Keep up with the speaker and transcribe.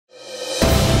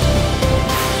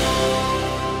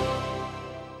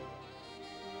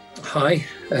Hi,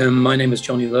 my name is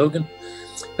Johnny Logan.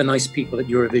 The nice people at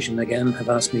Eurovision again have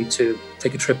asked me to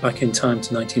take a trip back in time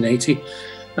to 1980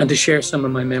 and to share some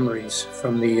of my memories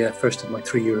from the first of my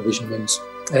 3 Eurovision wins.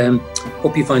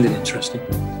 Hope you find it interesting.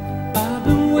 I've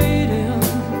been waiting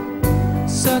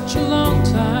such a long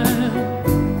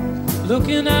time,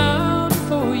 looking out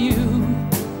for you,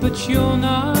 but you're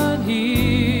not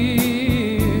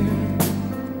here.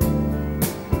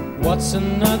 What's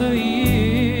another year?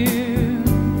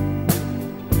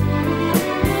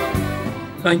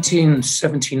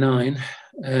 1979,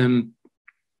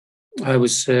 I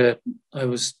was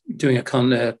doing a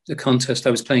contest. I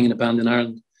was playing in a band in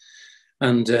Ireland,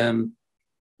 and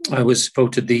I was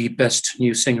voted the best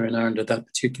new singer in Ireland at that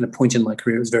particular point in my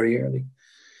career. It was very early,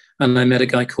 and I met a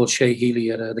guy called Shay Healy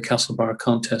at the Castlebar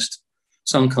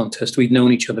Song Contest. We'd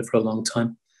known each other for a long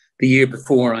time. The year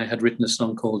before, I had written a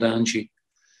song called Angie,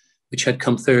 which had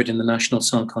come third in the National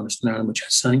Song Contest in Ireland, which I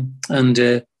sang.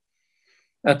 And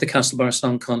at the Castlebar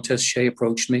Song Contest, Shay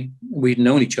approached me. We'd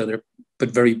known each other,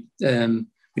 but we didn't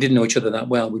know each other that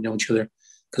well. We'd known each other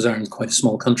because Ireland's quite a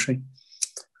small country.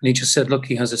 And he just said, look,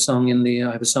 he has a song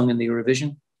I have a song in the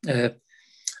Eurovision.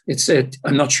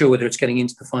 I'm not sure whether it's getting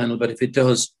into the final, but if it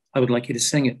does, I would like you to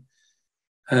sing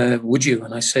it. Would you?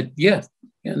 And I said, yeah,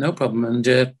 no problem.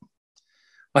 And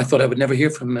I thought I would never hear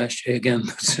from Shay again.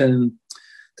 But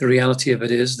the reality of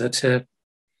it is that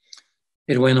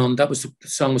it went on. The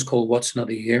song was called What's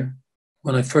Another Year.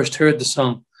 When I first heard the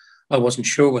song, I wasn't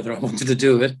sure whether I wanted to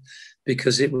do it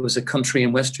because it was a country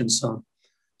and western song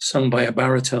sung by a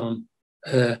baritone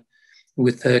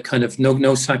with a kind of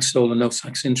no sax solo, no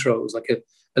sax intro. It was like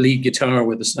a lead guitar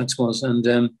where the sax was. And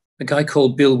a guy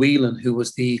called Bill Whelan, who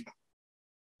was the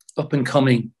up and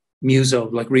coming muso,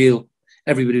 like real,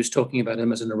 everybody was talking about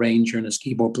him as an arranger and as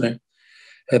keyboard player.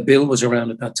 Bill was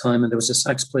around at that time, and there was a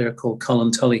sax player called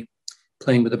Colin Tully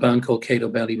playing with a band called Cato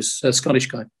Bell. He was a Scottish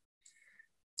guy.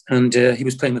 And he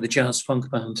was playing with a jazz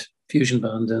funk band, fusion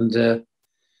band. And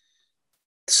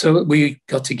so we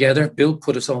got together. Bill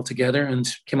put us all together and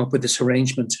came up with this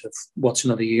arrangement of What's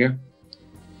Another Year.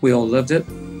 We all loved it.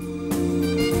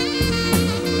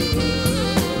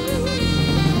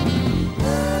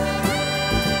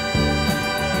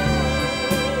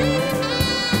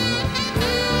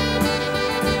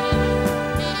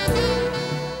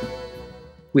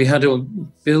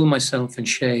 Bill, myself and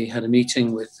Shay had a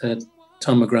meeting with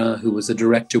Tom McGrath, who was the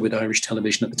director with Irish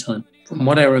television at the time. From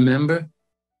what I remember,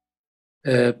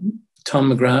 Tom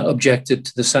McGrath objected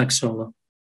to the sax solo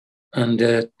and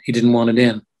he didn't want it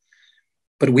in.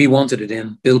 But we wanted it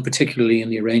in. Bill, particularly in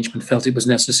the arrangement, felt it was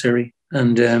necessary.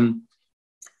 And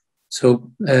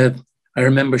so I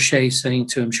remember Shay saying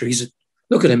to him,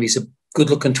 look at him, he's a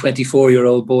good-looking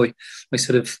 24-year-old boy. I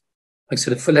sort of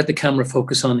let the camera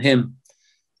focus on him.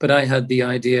 But I had the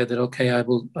idea that, okay,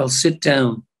 I'll sit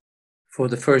down for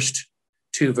the first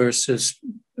 2 verses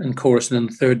and chorus and then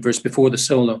the 3rd verse before the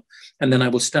solo. And then I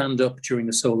will stand up during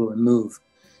the solo and move,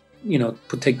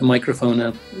 take the microphone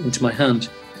out into my hand.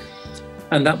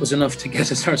 And that was enough to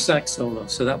get us our sax solo.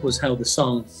 So that was how the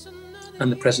song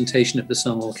and the presentation of the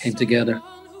song all came together.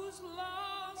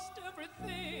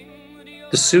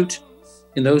 The suit,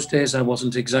 in those days, I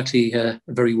wasn't exactly a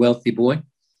very wealthy boy.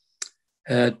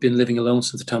 I'd been living alone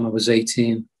since the time I was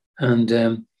 18, and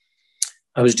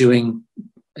I was doing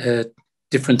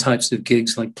different types of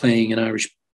gigs, like playing in Irish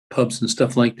pubs and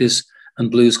stuff like this, and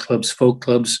blues clubs, folk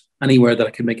clubs, anywhere that I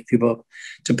could make a few bob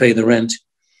to pay the rent.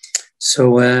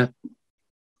 So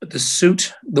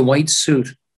the white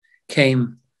suit,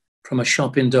 came from a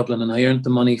shop in Dublin, and I earned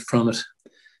the money from it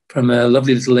from a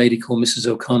lovely little lady called Mrs.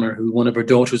 O'Connor, who one of her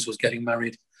daughters was getting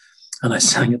married, and I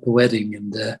sang at the wedding,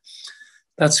 and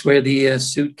that's where the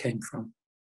suit came from.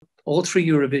 All 3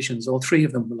 Eurovisions, all 3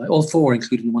 of them, all 4,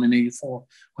 including the one in '84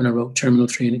 when I wrote Terminal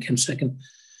 3 and it came second.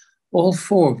 All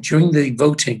 4, during the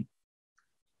voting,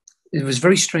 it was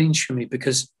very strange for me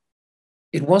because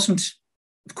it wasn't,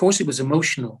 of course it was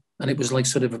emotional and it was like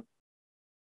sort of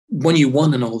when you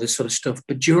won and all this sort of stuff.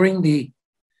 But during the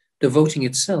voting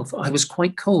itself, I was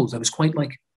quite cold. I was quite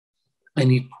like, I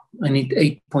need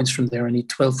 8 points from there. I need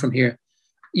 12 from here.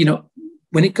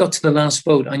 When it got to the last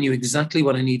vote, I knew exactly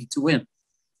what I needed to win.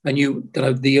 I knew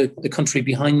that the country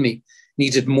behind me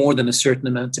needed more than a certain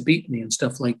amount to beat me and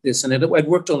stuff like this. And I'd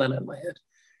worked all that out in my head.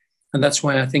 And that's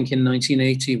why I think in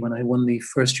 1980, when I won the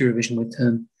first Eurovision with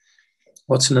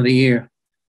What's Another Year,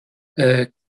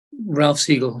 Ralph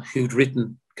Siegel, who'd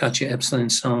written Katja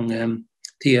Epstein's song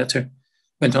Theatre,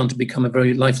 went on to become a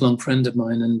very lifelong friend of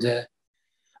mine. And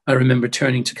I remember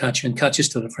turning to Katja, and Katja's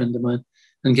still a friend of mine,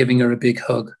 and giving her a big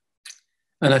hug.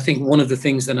 And I think one of the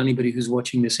things that anybody who's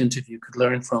watching this interview could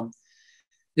learn from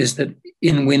is that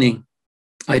in winning,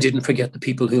 I didn't forget the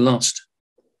people who lost.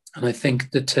 And I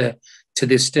think that to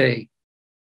this day,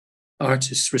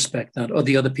 artists respect that, or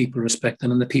the other people respect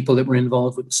that, and the people that were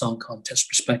involved with the song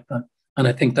contest respect that. And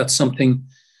I think that's something,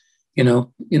 you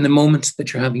know, in the moment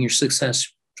that you're having your success,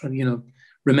 you know,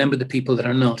 remember the people that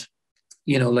are not,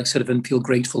 you know, like sort of, and feel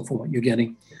grateful for what you're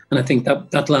getting. And I think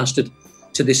that lasted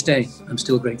to this day. I'm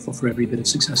still grateful for every bit of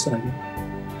success that I get.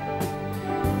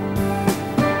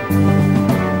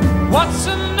 What's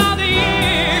another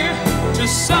year to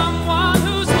someone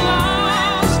who's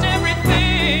lost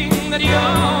everything that he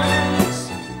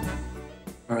owns?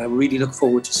 I really look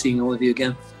forward to seeing all of you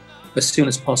again as soon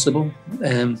as possible.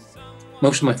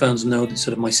 Most of my fans know that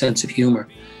sort of my sense of humor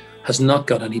has not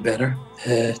got any better.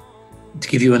 To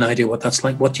give you an idea what that's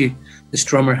like, this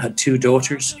drummer had 2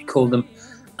 daughters. He called them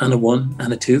Anna 1,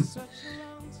 Anna 2.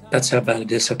 That's how bad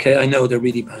it is, okay? I know they're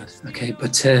really bad, okay?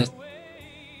 But,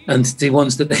 and the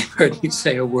ones that they've heard me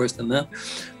say are worse than that.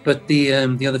 But the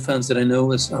other fans that I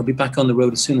know, I'll be back on the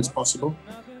road as soon as possible.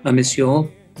 I miss you all,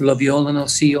 love you all, and I'll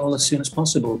see you all as soon as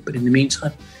possible. But in the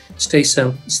meantime, stay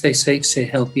safe, stay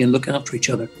healthy, and look after each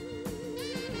other.